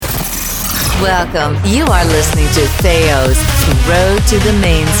Welcome. You are listening to Theo's Road to the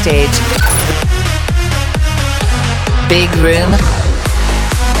Main Stage. Big room,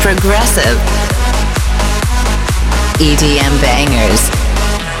 progressive, EDM bangers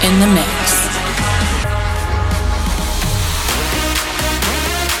in the mix.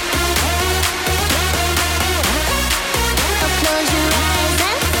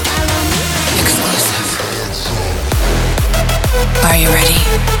 Are you ready?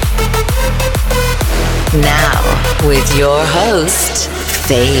 Now, with your host,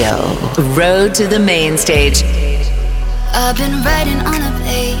 Theo. Road to the Main Stage. I've been writing on a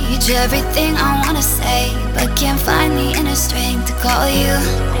page everything I wanna say, but can't find the inner strength to call you.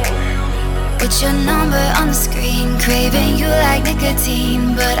 Put your number on the screen, craving you like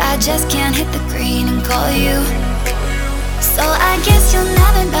nicotine, but I just can't hit the green and call you. So I guess you'll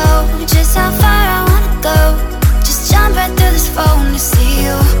never know just how far I wanna go. Just jump right through this phone to see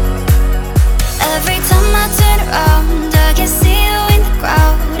you. Every time I turn around, I can see you in the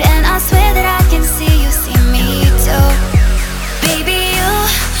crowd, and I swear that I can see you see me too. Baby,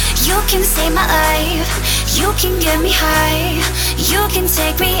 you can save my life. You can get me high. You can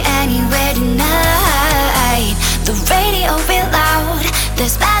take me anywhere tonight. The radio real loud,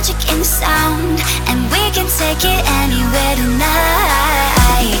 there's magic in the sound, and we can take it anywhere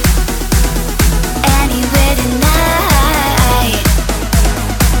tonight. Anywhere tonight.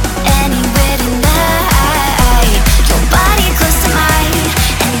 Anywhere tonight. Your body close to mine,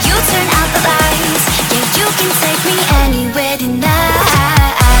 and you turn out the lights. Yeah, you can take me anywhere tonight.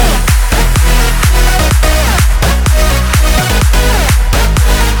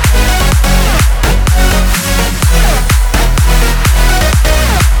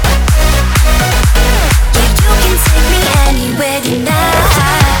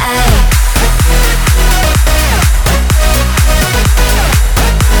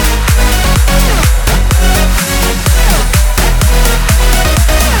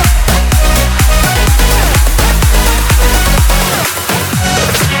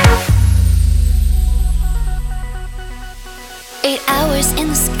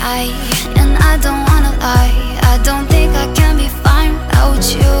 And I don't wanna lie, I don't think I can be fine without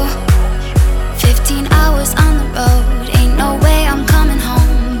you. 15 hours on the road, ain't no way I'm coming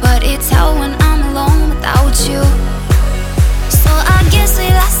home, but it's hell when I'm alone without you. So I guess we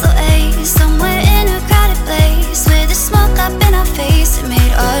lost the way, somewhere in a crowded place, with the smoke up in our face, it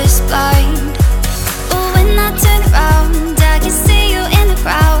made us blind. But when I turn around, I can see you in the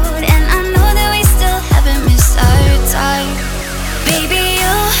crowd, and I know that we still haven't missed our time. Baby,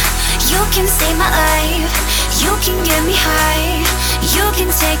 you can save my life. You can get me high. You can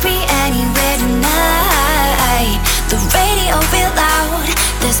take me anywhere tonight. The radio real loud,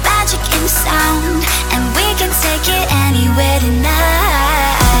 there's magic in the sound, and we can take it anywhere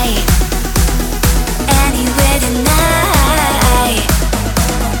tonight. Anywhere tonight.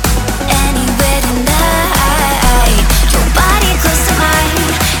 Anywhere tonight. Your body close to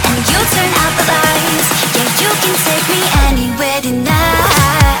mine, and you turn out the lights. Yeah, you can take me anywhere tonight.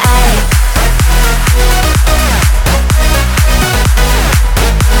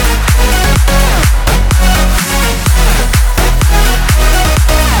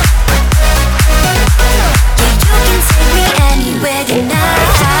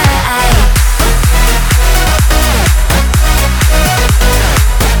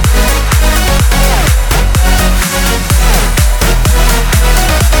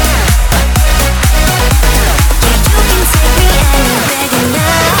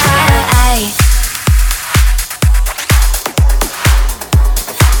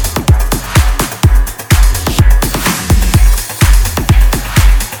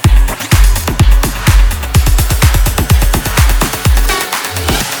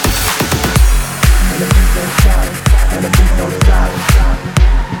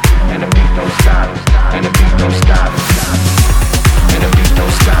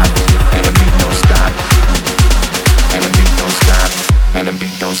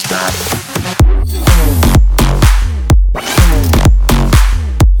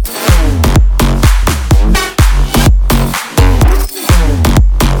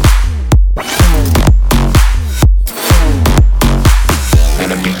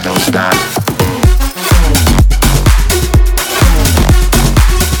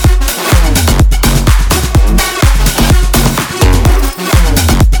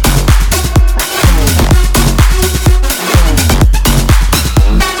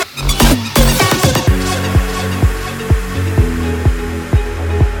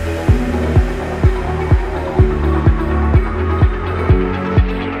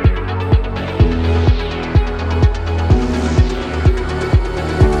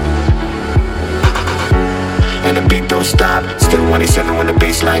 don't stop. Still 187 when the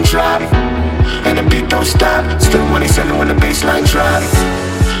bassline drop. And the beat don't stop. Still 187 when the bassline drop.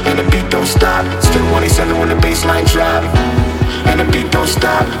 And the beat don't stop. Still 187 when the bassline drop. And the beat don't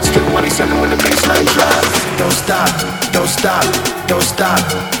stop. Still 187 when the bassline drop. Don't stop. Don't stop. Don't stop.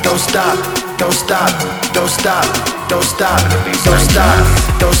 Don't stop. Don't stop. Don't stop. Don't stop. Don't stop.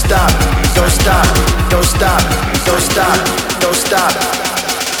 Don't stop. Don't stop. Don't stop. Don't stop. Don't stop.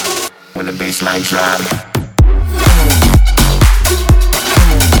 When the bassline drop.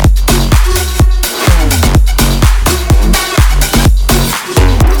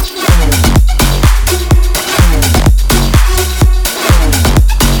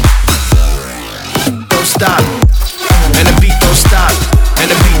 Stop, and the beat don't stop, and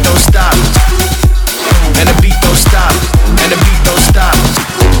the beat don't stop, and the beat don't stop, and the beat don't stop,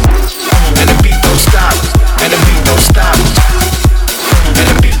 and the beat don't stop, and the beat don't stop, and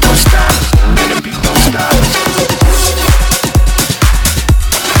the beat don't stop, and the beat don't stop.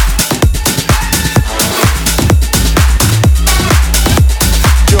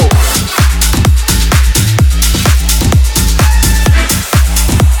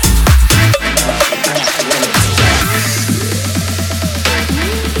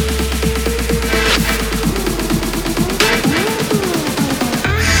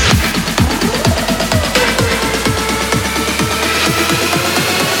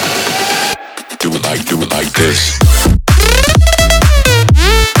 Do it like this.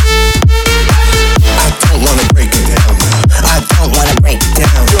 I don't wanna break it down. I don't wanna break it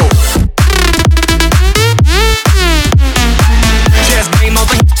down. Yo. Jazz game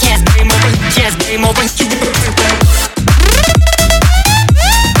over, jazz game over, jazz game over.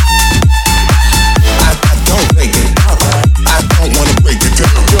 I don't break it. I don't wanna break it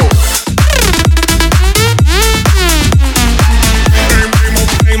down. Yo.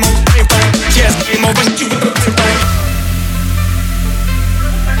 Jazz game over.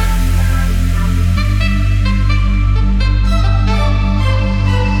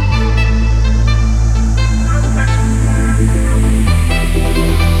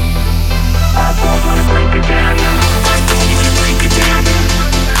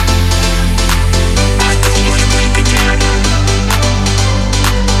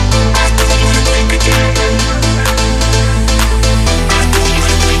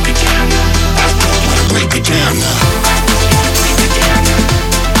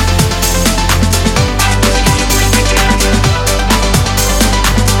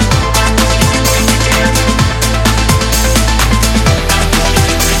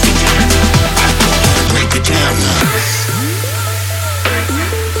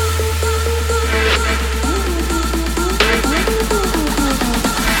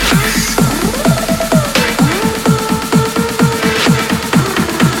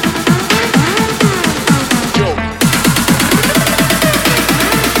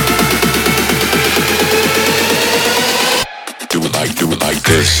 Do it like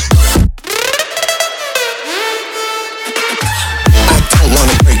this. I don't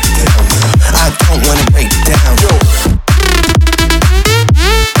wanna break it down. I don't wanna break it down. Yo.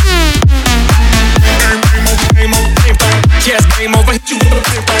 Game over. Yes, game over. I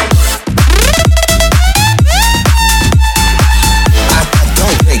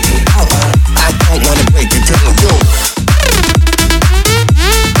don't break it. I don't wanna break it down. Yo.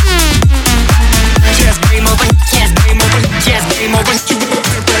 Yes, game over. Yes, game over. Yes, game over.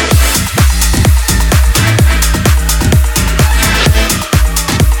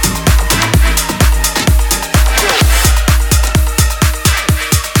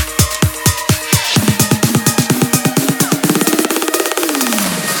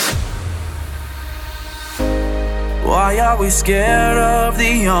 Why are we scared of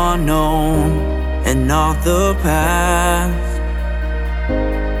the unknown and not the past?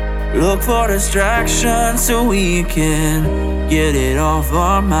 Look for distractions so we can get it off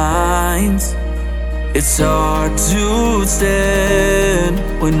our minds. It's hard to stand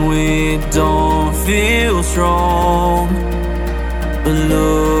when we don't feel strong. But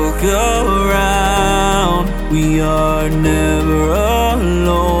look around, we are never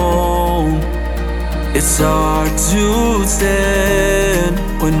alone. It's hard to stand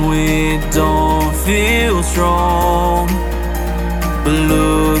when we don't feel strong. But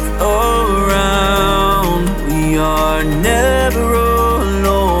look around, we are never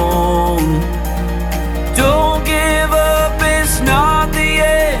alone. Don't give up, it's not the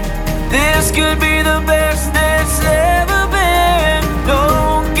end. This could be the best that's ever been.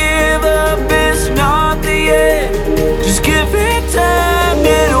 Don't give up, it's not the end. Just give it time,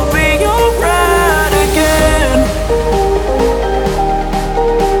 it'll be alright again.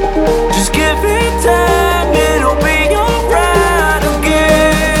 Just give it time, it'll be alright.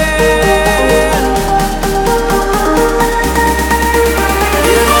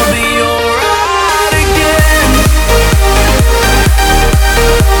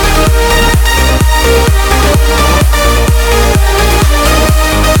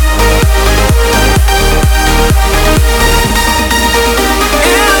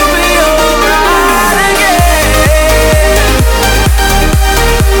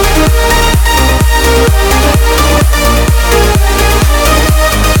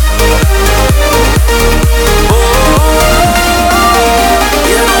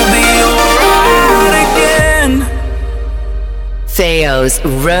 Theo's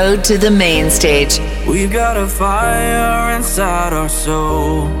Road to the Main Stage. We've got a fire inside our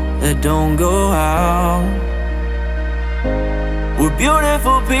soul that don't go out. We're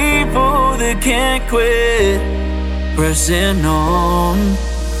beautiful people that can't quit pressing on.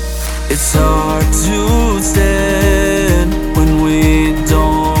 It's hard to stand when we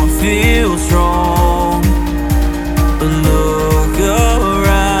don't feel strong. But look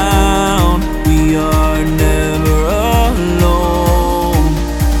around, we are never alone.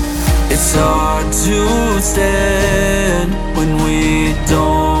 It's hard to stand when we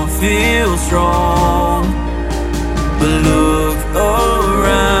don't feel strong. But look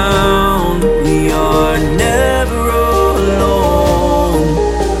around, we are never alone.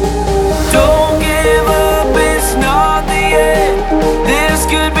 Don't give up, it's not the end. This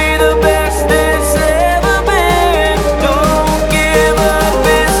could be the best that's ever been. Don't give up,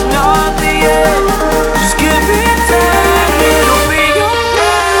 it's not the end. Just give it time, it'll be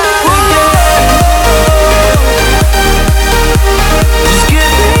alright again. Just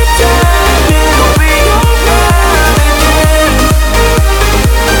give it time, it'll be alright again.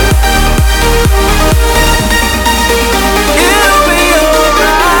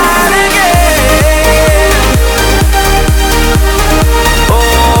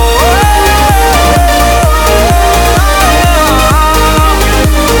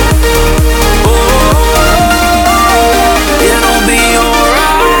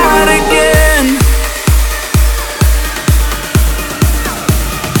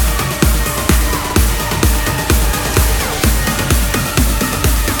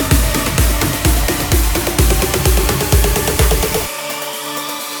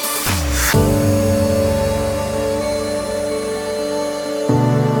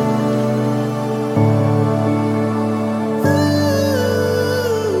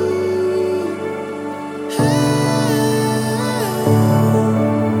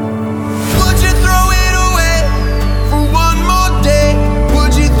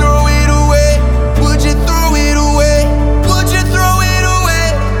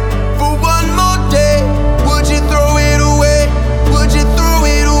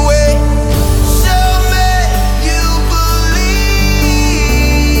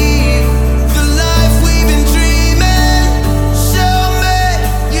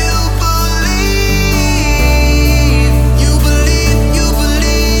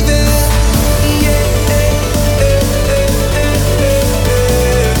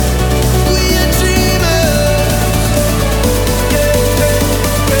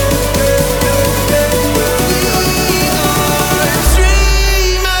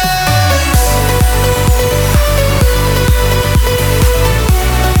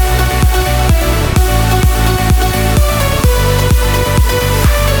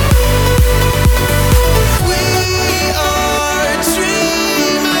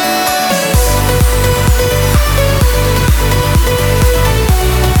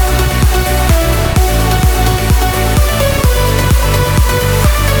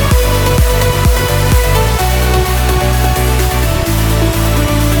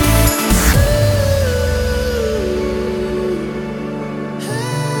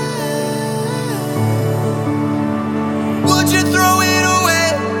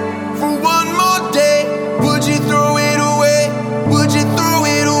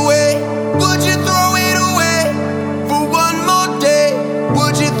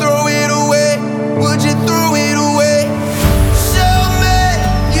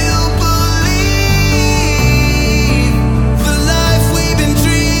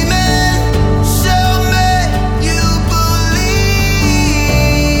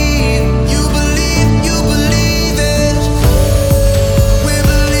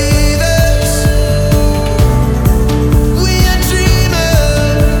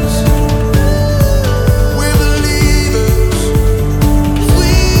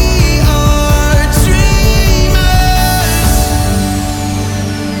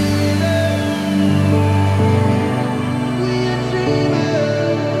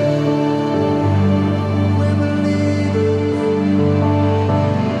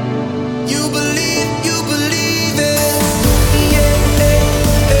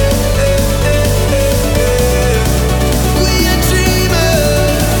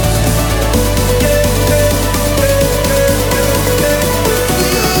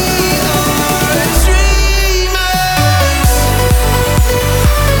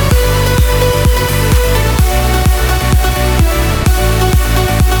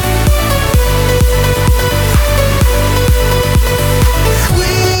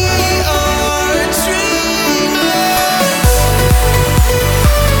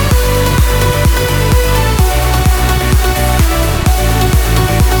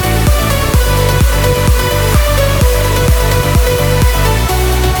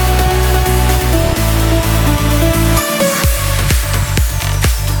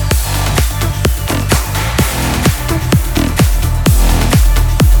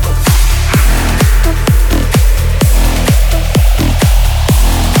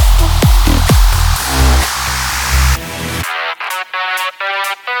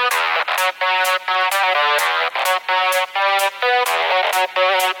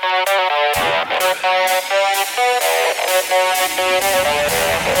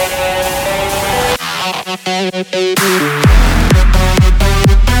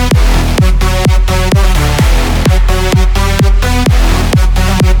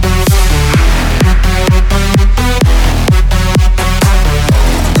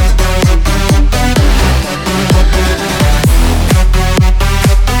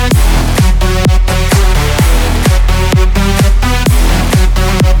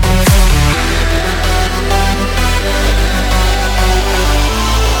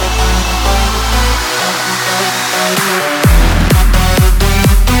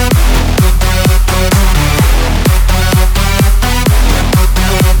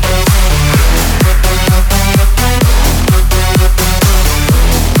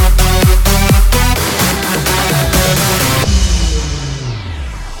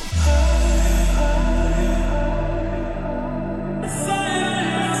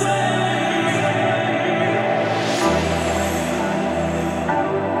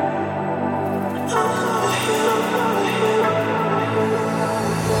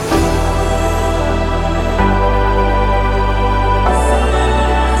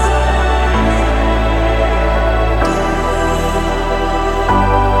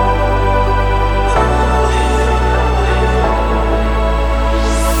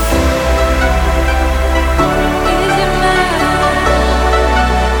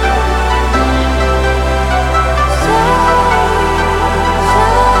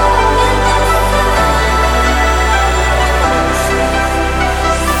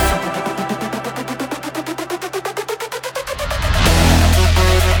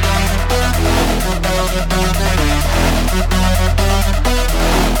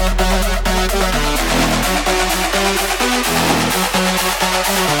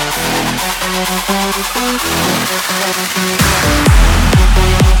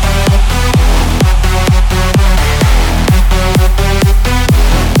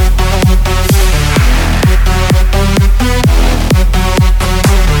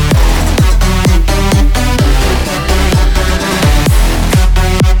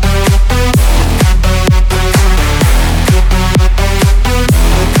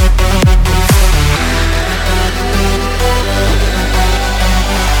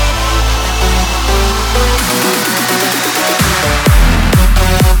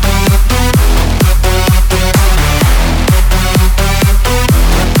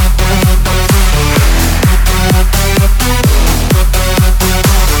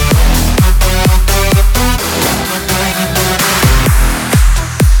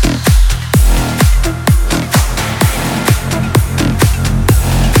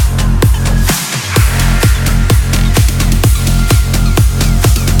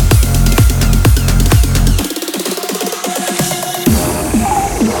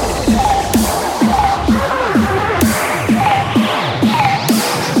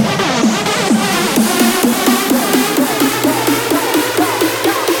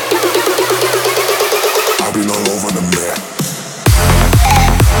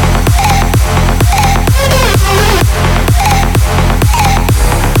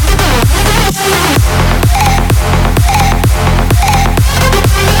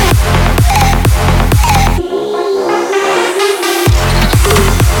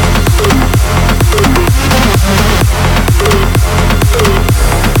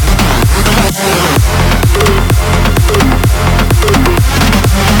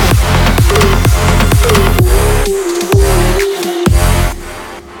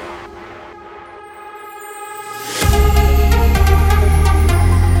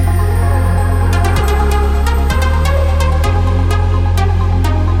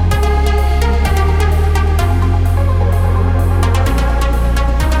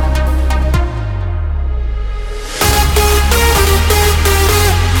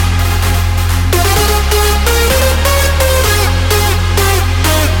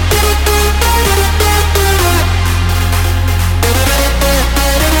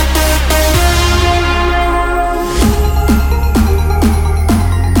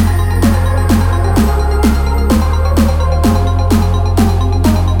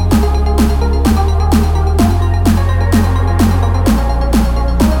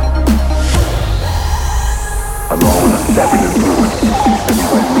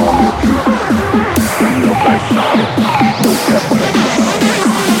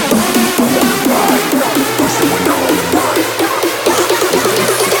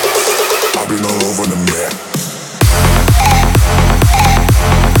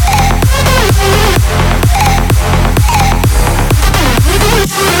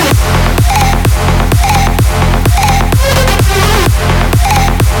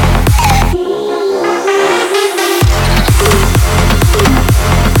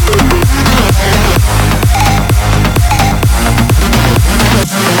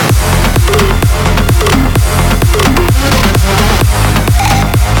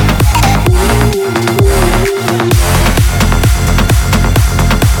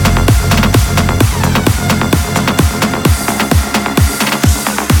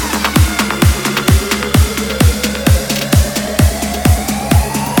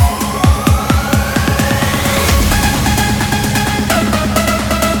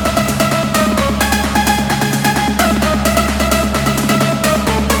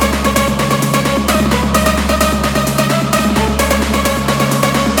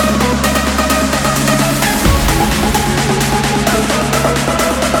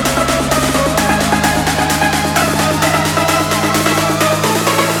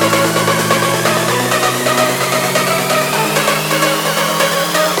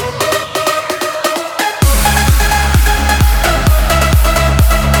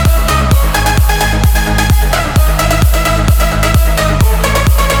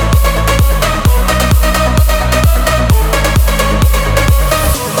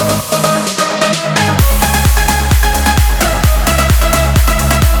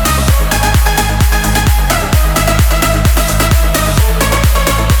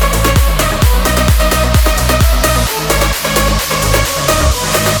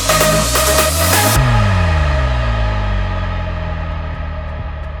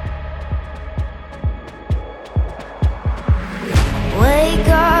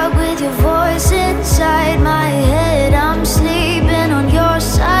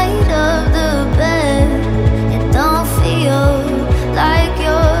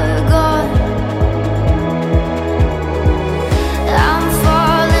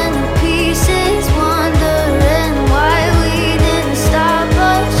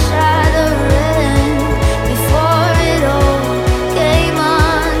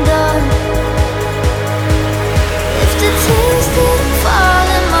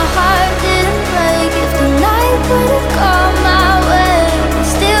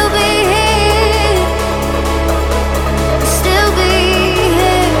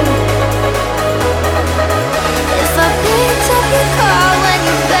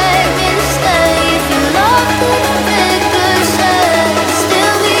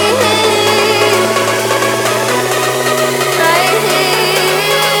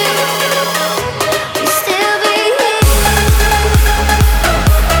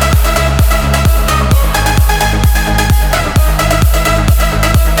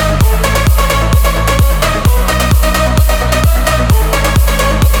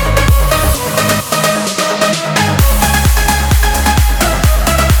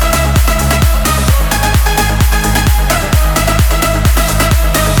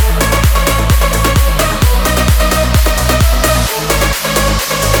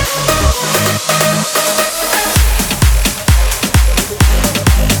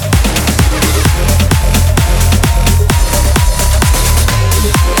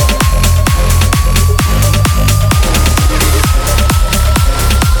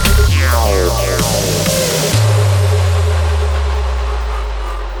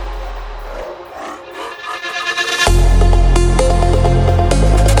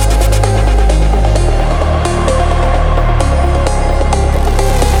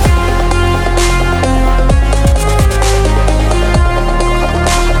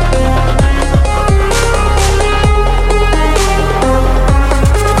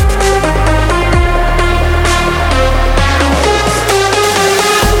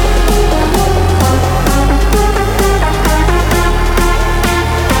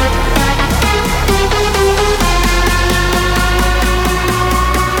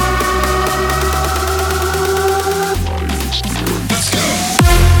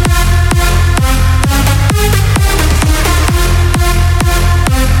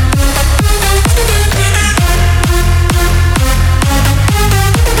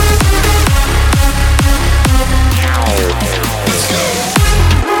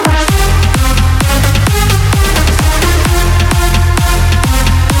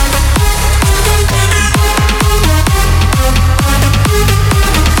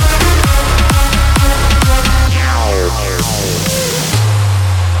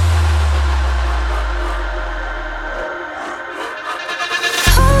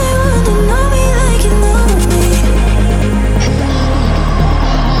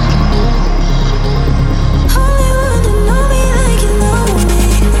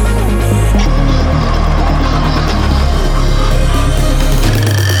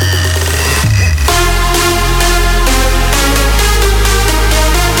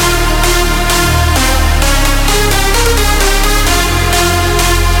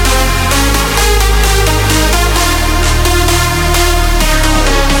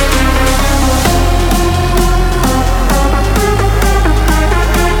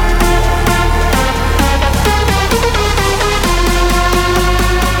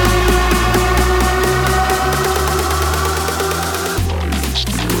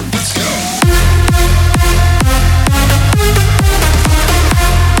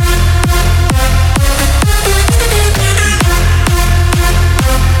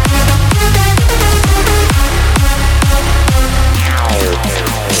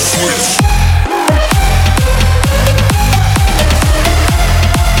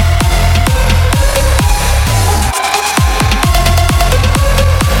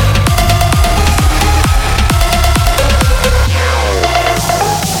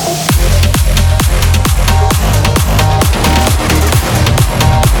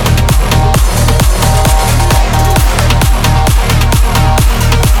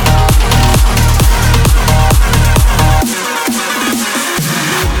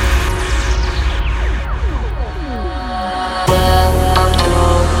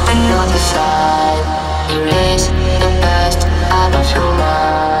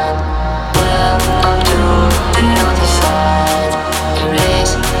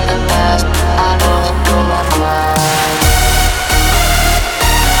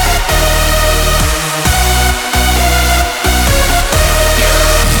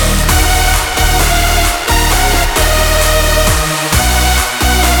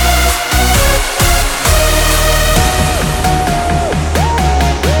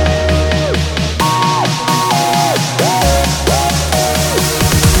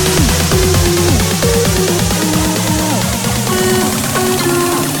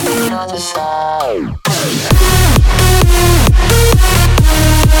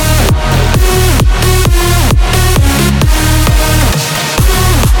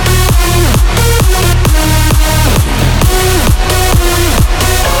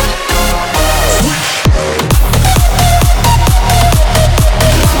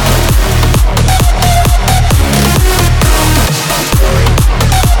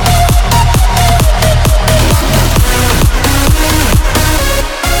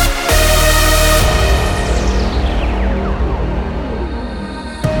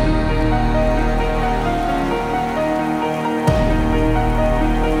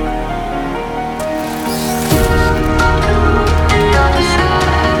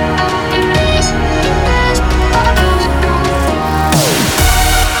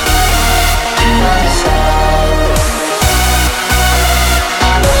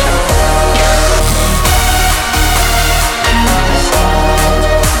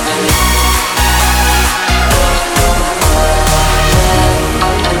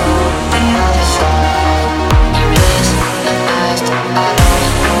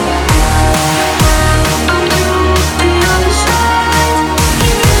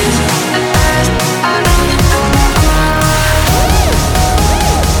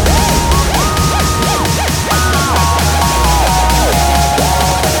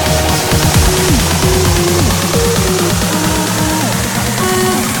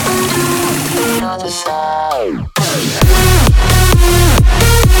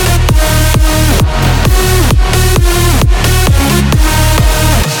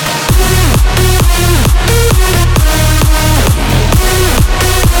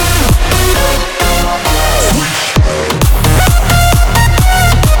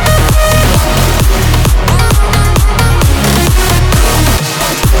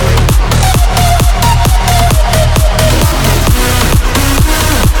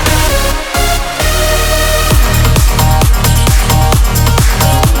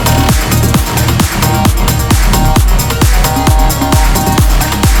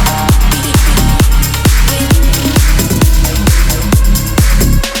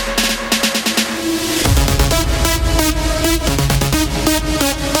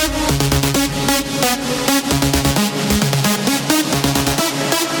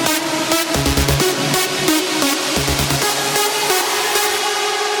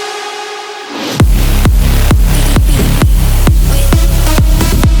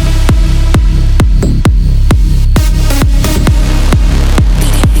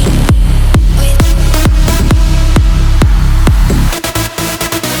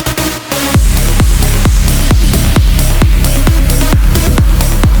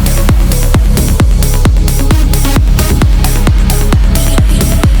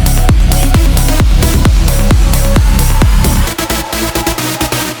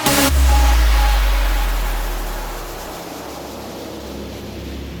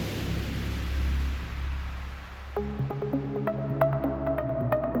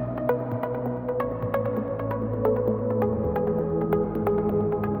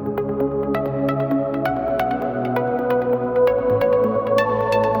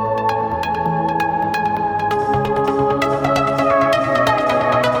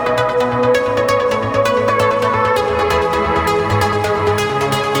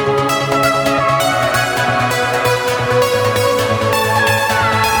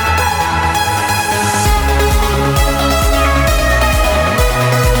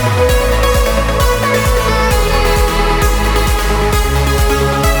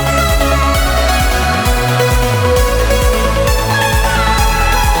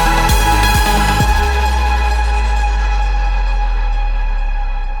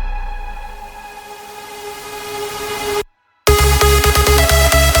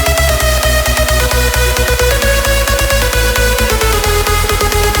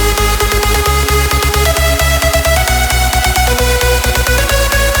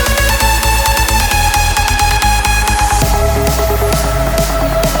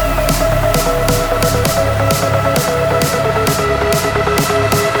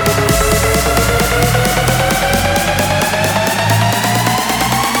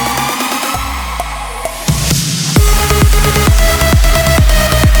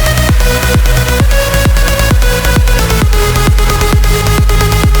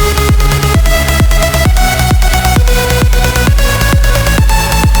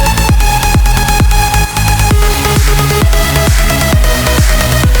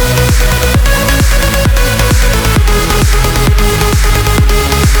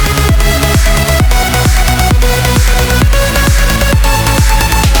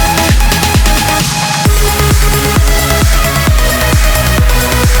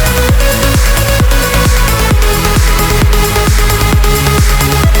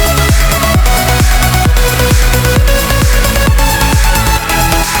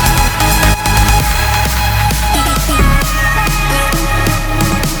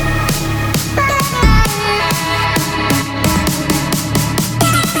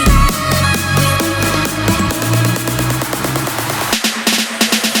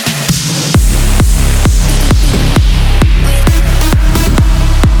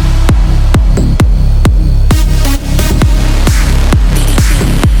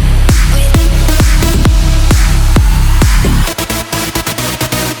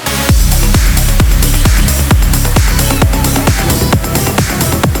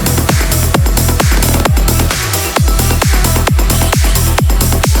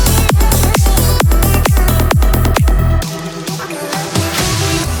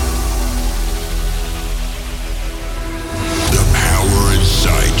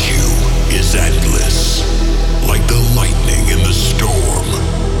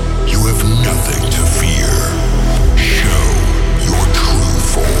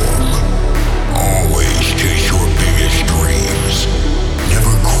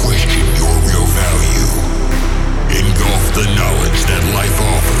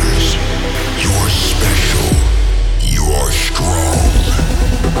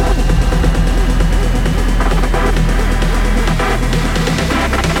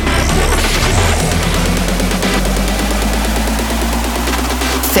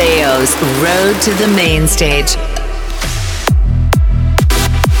 Theo's Road to the Main Stage.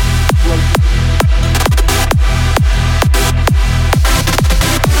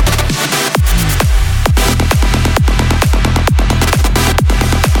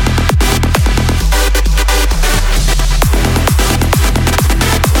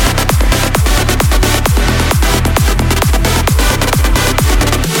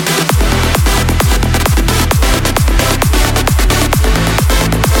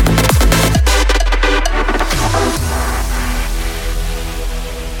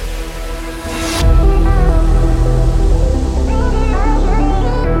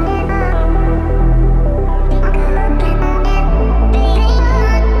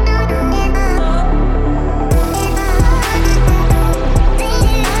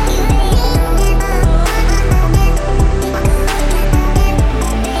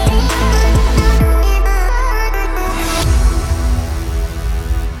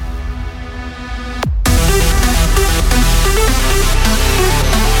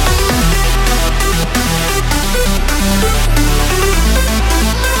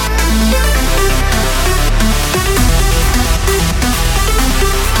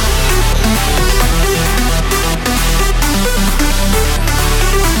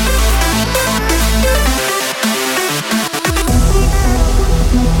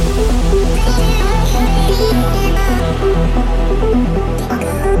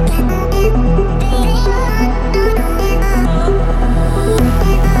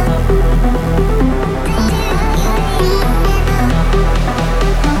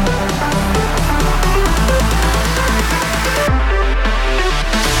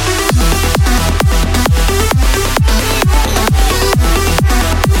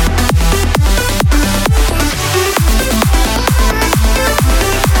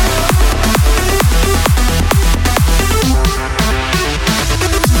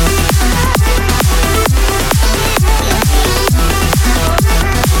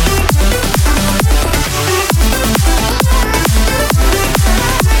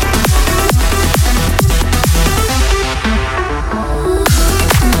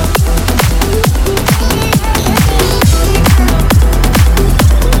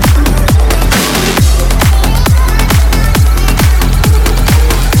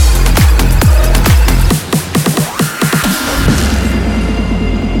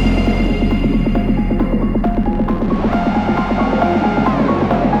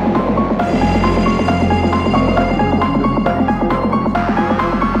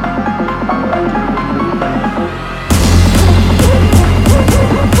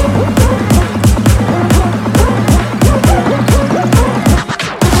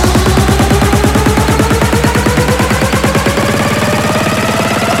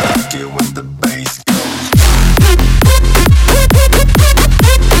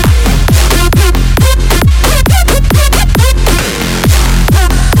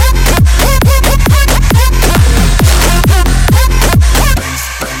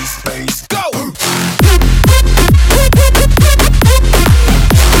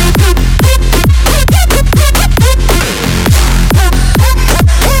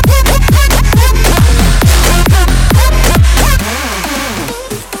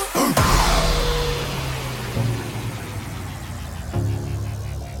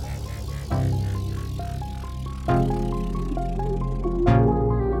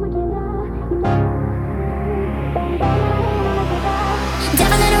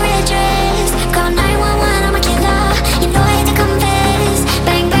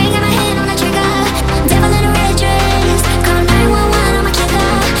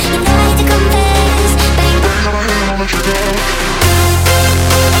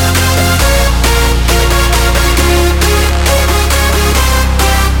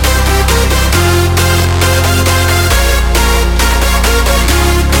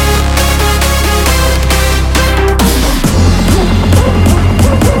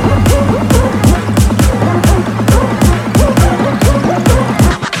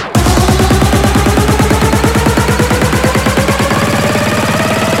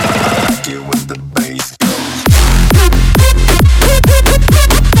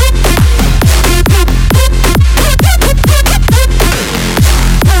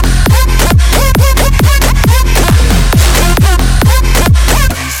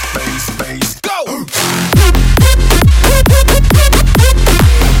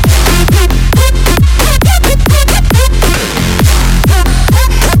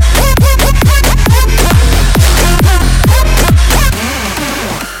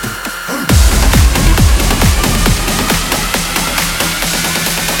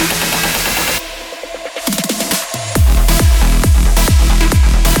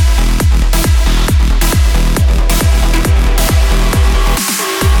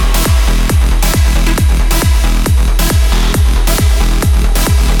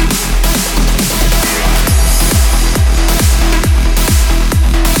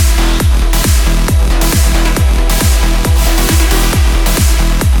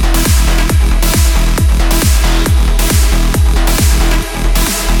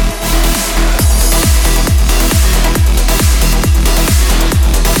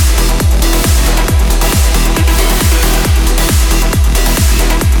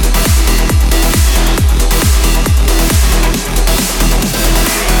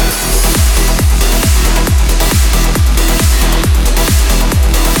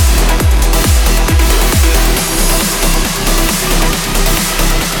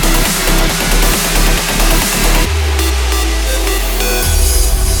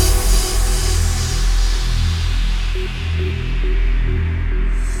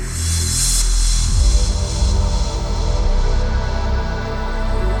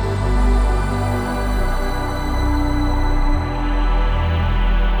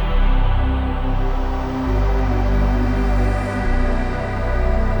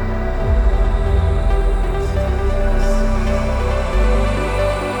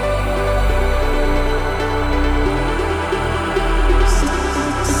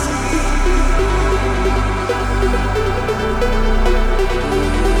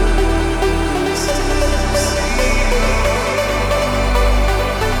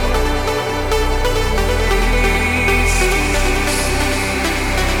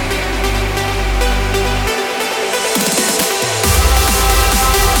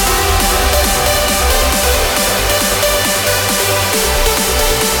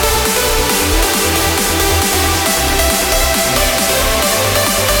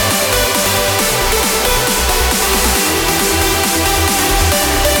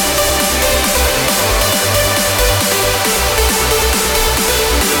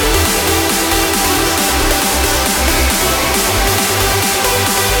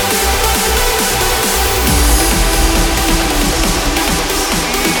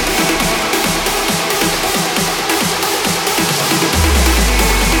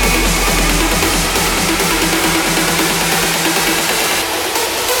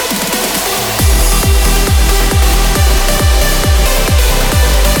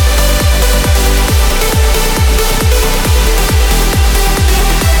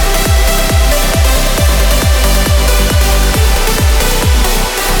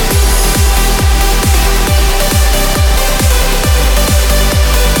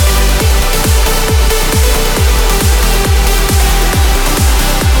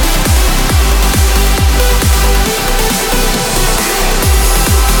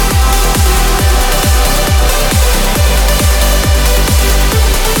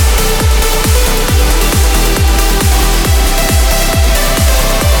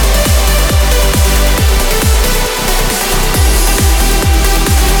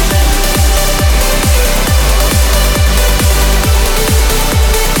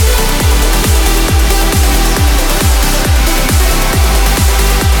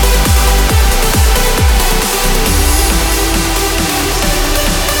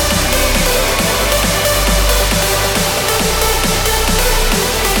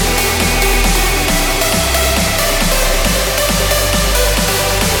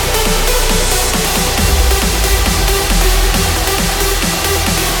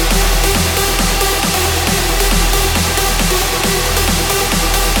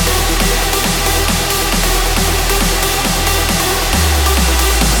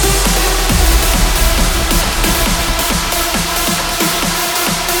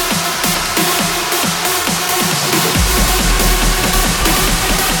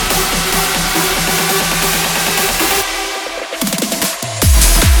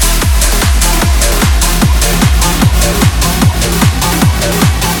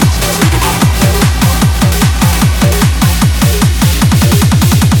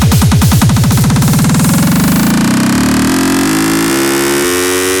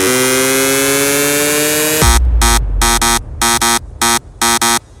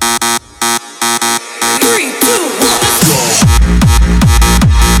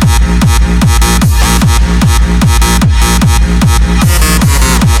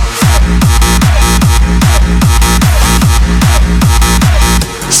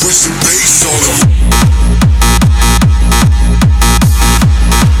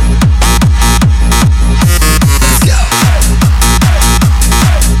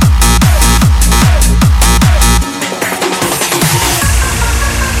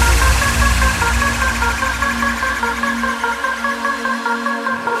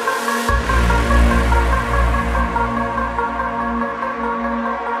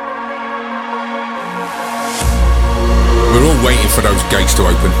 for those gates to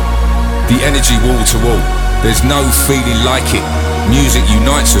open. The energy wall to wall, there's no feeling like it. Music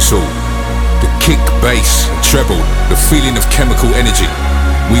unites us all. The kick, bass, treble, the feeling of chemical energy.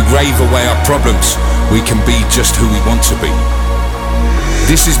 We rave away our problems. We can be just who we want to be.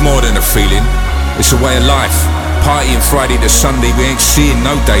 This is more than a feeling, it's a way of life. Partying Friday to Sunday, we ain't seeing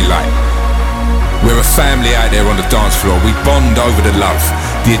no daylight. We're a family out there on the dance floor. We bond over the love,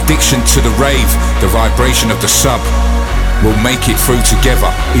 the addiction to the rave, the vibration of the sub. We'll make it through together.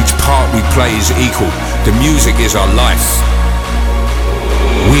 Each part we play is equal. The music is our life.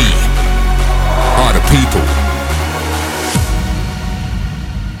 We are the people.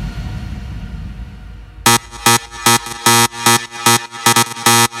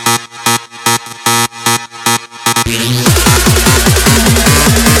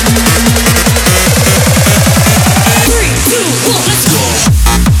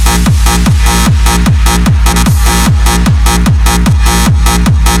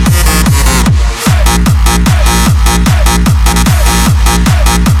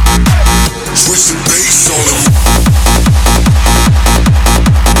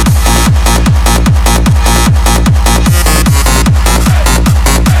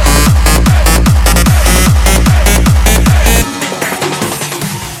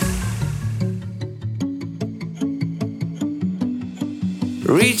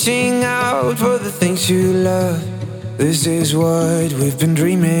 Reaching out for the things you love. This is what we've been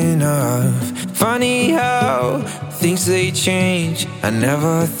dreaming of. Funny how things they change. I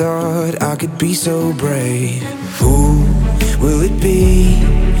never thought I could be so brave. Who will it be?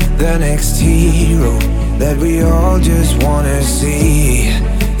 The next hero that we all just wanna see.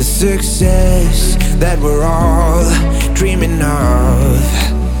 The success that we're all dreaming of.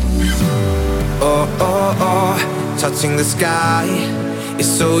 Oh, oh, oh, touching the sky.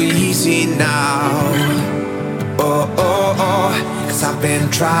 It's so easy now. Oh, oh, oh, 'cause I've been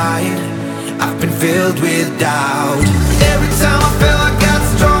trying, I've been filled with doubt. Every time I felt I got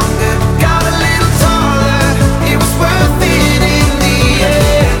stronger, got a little taller, it was worth it in the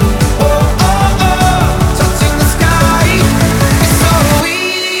end. Oh, oh, oh, touching the sky, it's so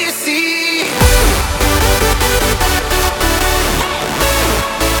easy.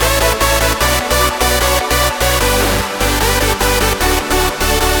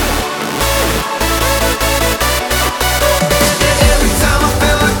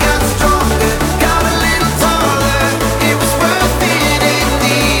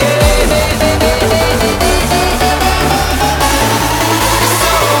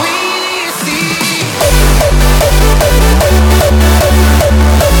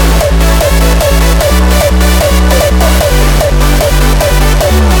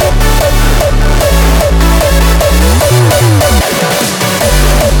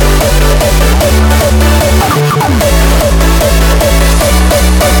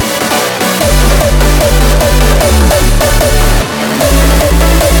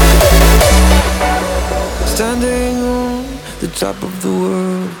 Standing on the top of the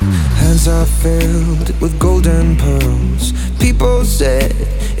world, hands are filled with golden pearls. People said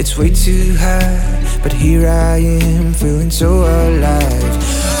it's way too high, but here I am feeling so alive.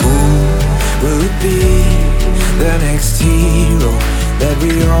 Who will it be? The next hero that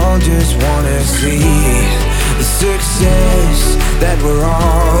we all just wanna see. The success that we're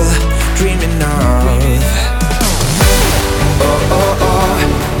all dreaming of. Oh, oh, oh,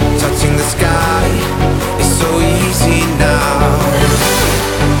 touching the sky, it's so easy now.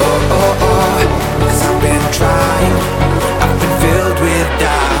 Oh, oh, oh, 'cause I've been trying, I've been filled with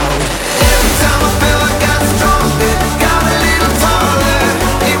doubt. Every time I feel I got stronger, got a little taller,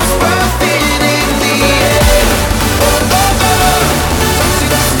 it was worth it in the end. Oh, oh, oh,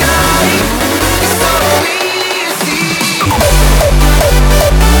 touching the sky, it's so easy.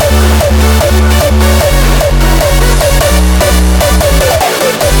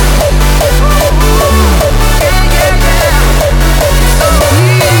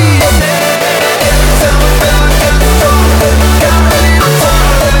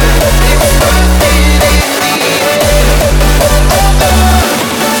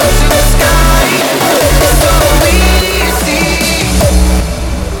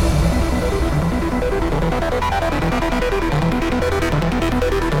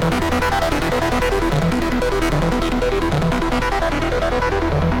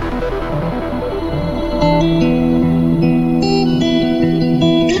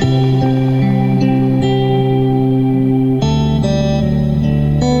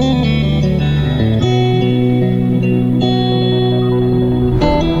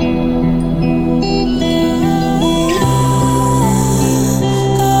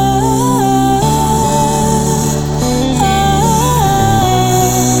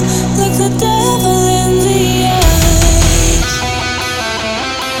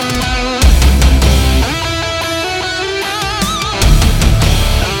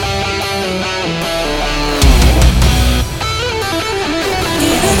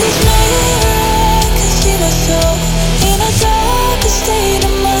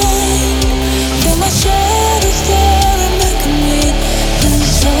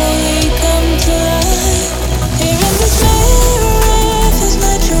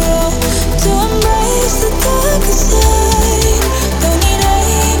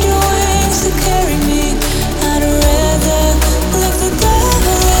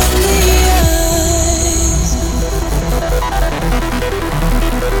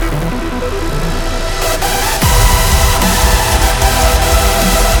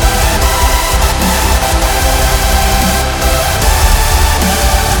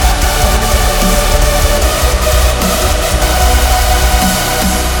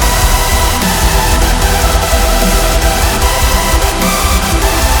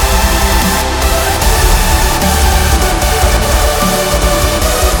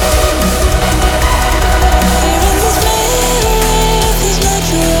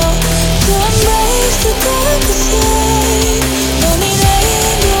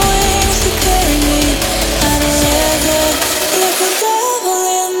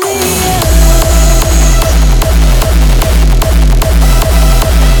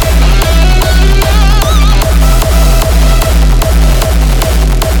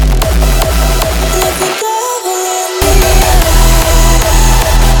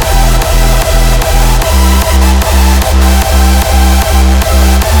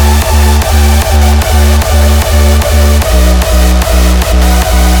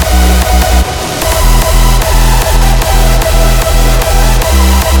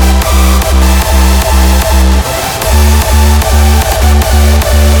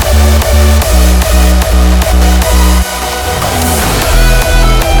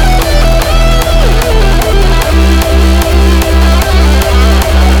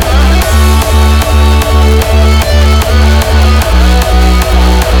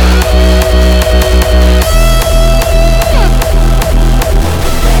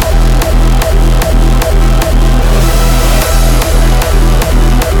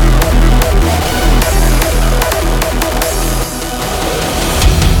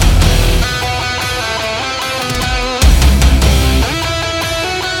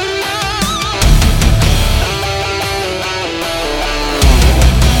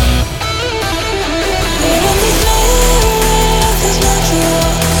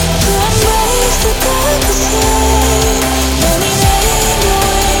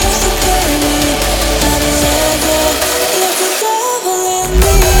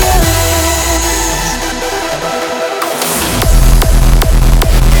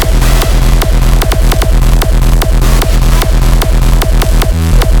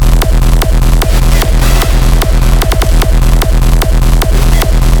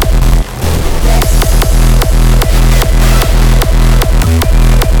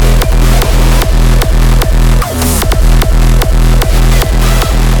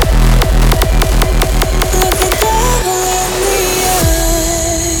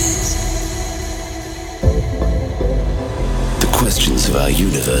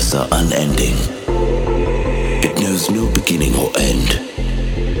 universe are unending. It knows no beginning or end.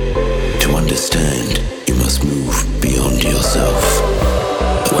 To understand, you must move beyond yourself.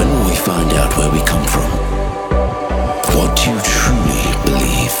 When will we find out where we come from? What do you truly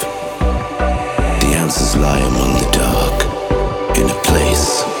believe? The answers lie among the dark, in a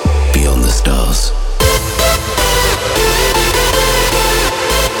place beyond the stars.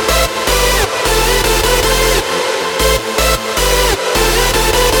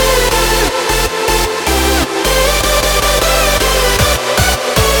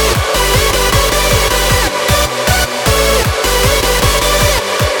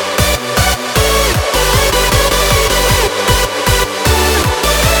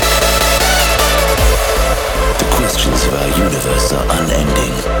 Universe are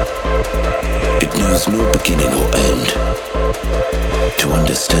unending. It knows no beginning or end. To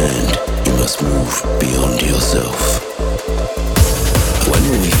understand, you must move beyond yourself. When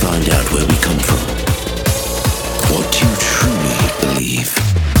will we find out where we come from? What do you truly believe?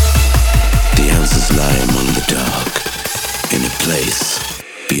 The answers lie among the dark, in a place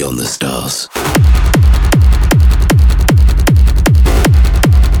beyond the stars.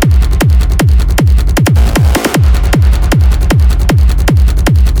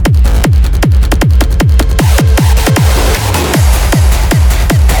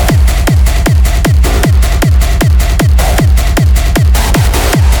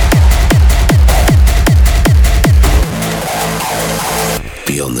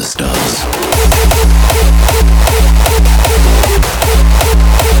 Beyond the stars.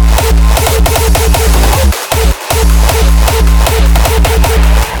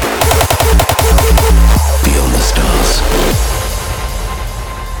 Beyond the stars.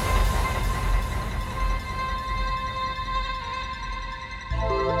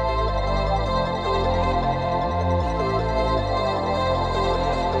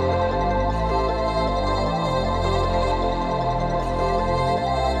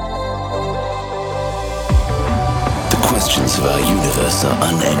 Questions of our universe are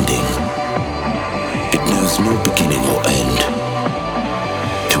unending. It knows no beginning or end.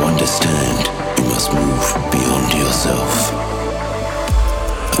 To understand, you must move beyond yourself.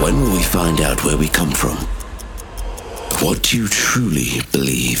 When will we find out where we come from? What do you truly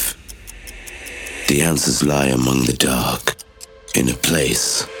believe? The answers lie among the dark, in a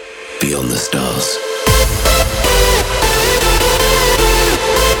place beyond the stars.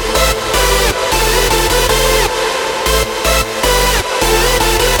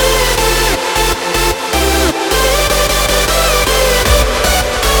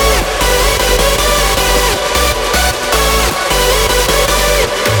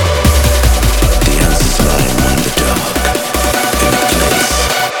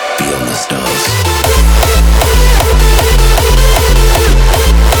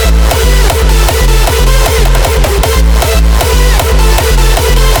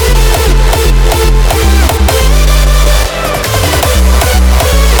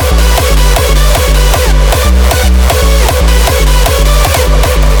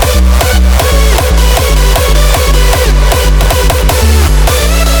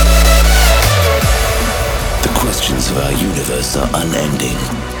 Are unending.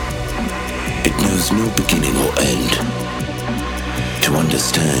 It knows no beginning or end. To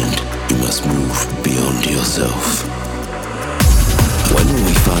understand, you must move beyond yourself. When will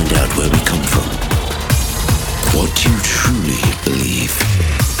we find out where we come from? What do you truly believe?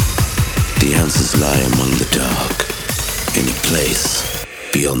 The answers lie among the dark, in a place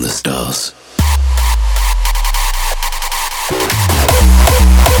beyond the stars.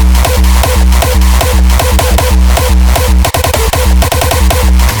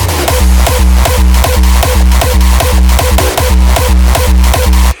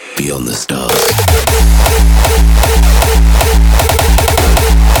 Beyond the stars.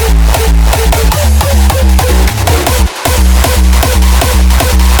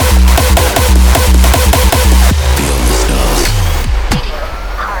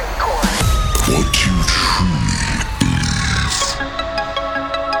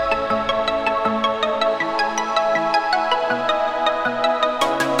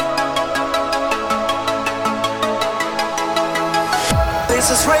 This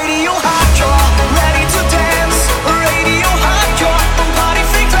is Radio Hardcore, ready to dance. Radio Hardcore, body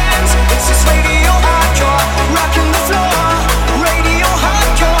frequency. This is Radio Hardcore, rocking the floor. Radio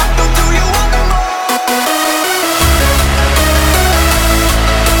Hardcore, don't do you want more?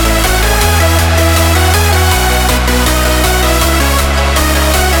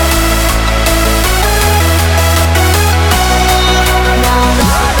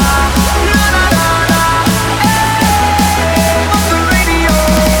 On the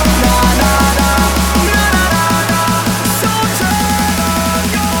radio.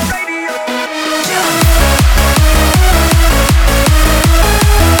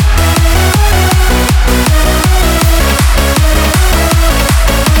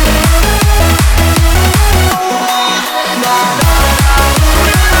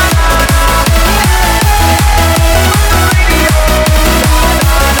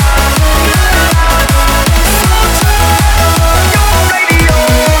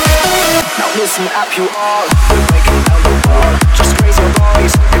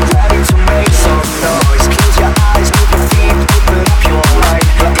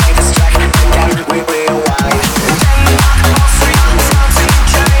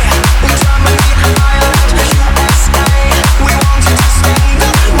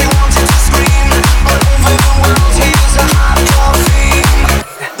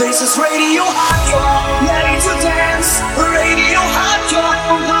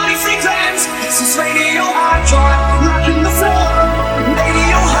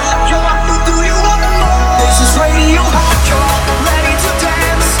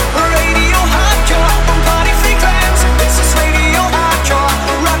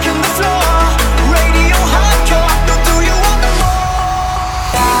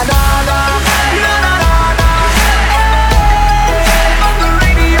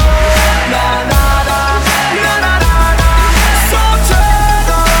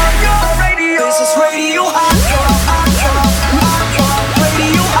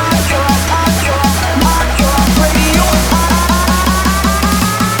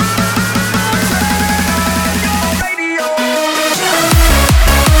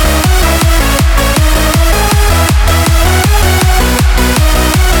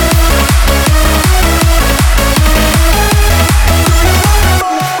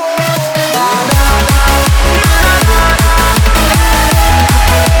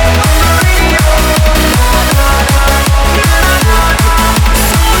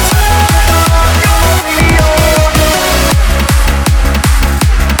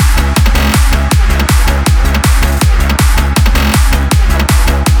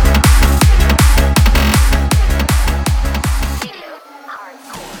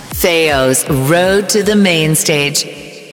 Theo's Road to the Main Stage.